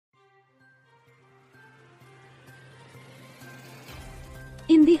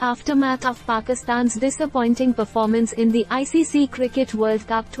In the aftermath of Pakistan's disappointing performance in the ICC Cricket World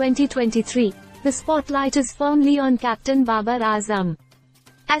Cup 2023, the spotlight is firmly on captain Babar Azam.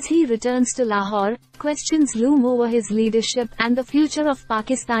 As he returns to Lahore, questions loom over his leadership and the future of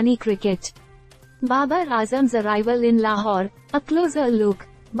Pakistani cricket. Babar Azam's arrival in Lahore, a closer look.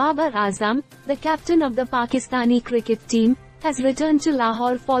 Babar Azam, the captain of the Pakistani cricket team, has returned to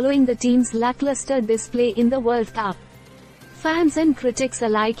Lahore following the team's lackluster display in the World Cup. Fans and critics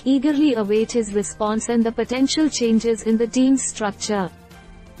alike eagerly await his response and the potential changes in the team's structure.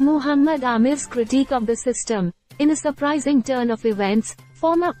 Mohammad Amir's critique of the system. In a surprising turn of events,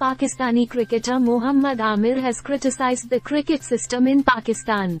 former Pakistani cricketer Mohammad Amir has criticized the cricket system in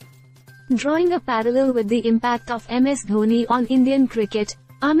Pakistan. Drawing a parallel with the impact of MS Dhoni on Indian cricket,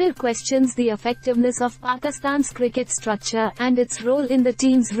 Amir questions the effectiveness of Pakistan's cricket structure and its role in the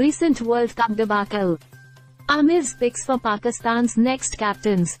team's recent World Cup debacle. Amir's picks for Pakistan's next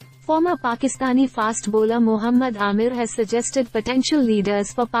captains. Former Pakistani fast bowler Mohammad Amir has suggested potential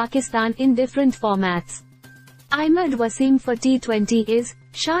leaders for Pakistan in different formats. Ahmed Wasim for T20s,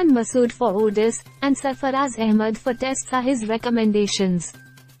 Shan Masood for ODIs, and Sarfaraz Ahmed for Tests are his recommendations.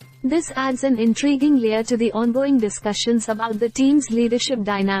 This adds an intriguing layer to the ongoing discussions about the team's leadership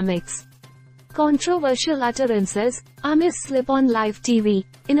dynamics. Controversial utterances. Amir's slip on live TV.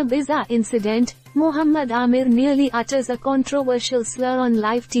 In a bizarre incident, Mohammad Amir nearly utters a controversial slur on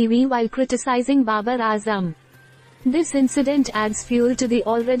live TV while criticizing Babar Azam. This incident adds fuel to the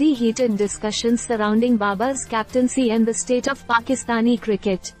already heated discussions surrounding Babar's captaincy and the state of Pakistani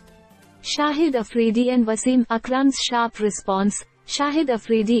cricket. Shahid Afridi and Wasim Akram's sharp response. Shahid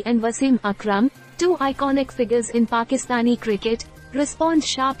Afridi and Wasim Akram, two iconic figures in Pakistani cricket, respond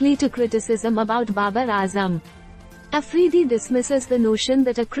sharply to criticism about Babar Azam. Afridi dismisses the notion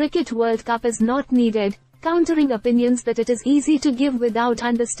that a Cricket World Cup is not needed, countering opinions that it is easy to give without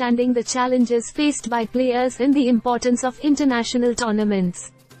understanding the challenges faced by players and the importance of international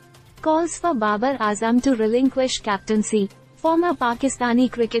tournaments. Calls for Babar Azam to relinquish captaincy. Former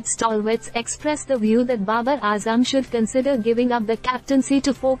Pakistani cricket stalwarts express the view that Babar Azam should consider giving up the captaincy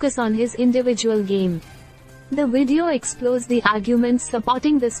to focus on his individual game. The video explores the arguments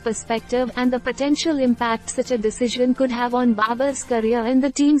supporting this perspective and the potential impact such a decision could have on Babar's career and the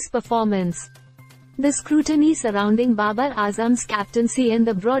team's performance. The scrutiny surrounding Babar Azam's captaincy and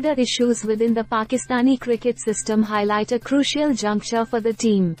the broader issues within the Pakistani cricket system highlight a crucial juncture for the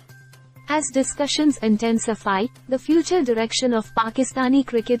team. As discussions intensify, the future direction of Pakistani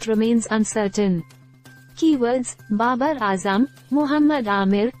cricket remains uncertain. Keywords: Babar Azam, Mohammad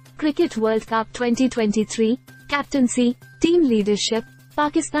Amir, Cricket World Cup 2023, Captaincy, Team Leadership,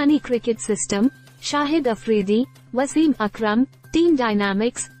 Pakistani Cricket System, Shahid Afridi, Wasim Akram, Team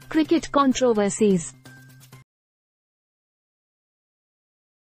Dynamics, Cricket Controversies.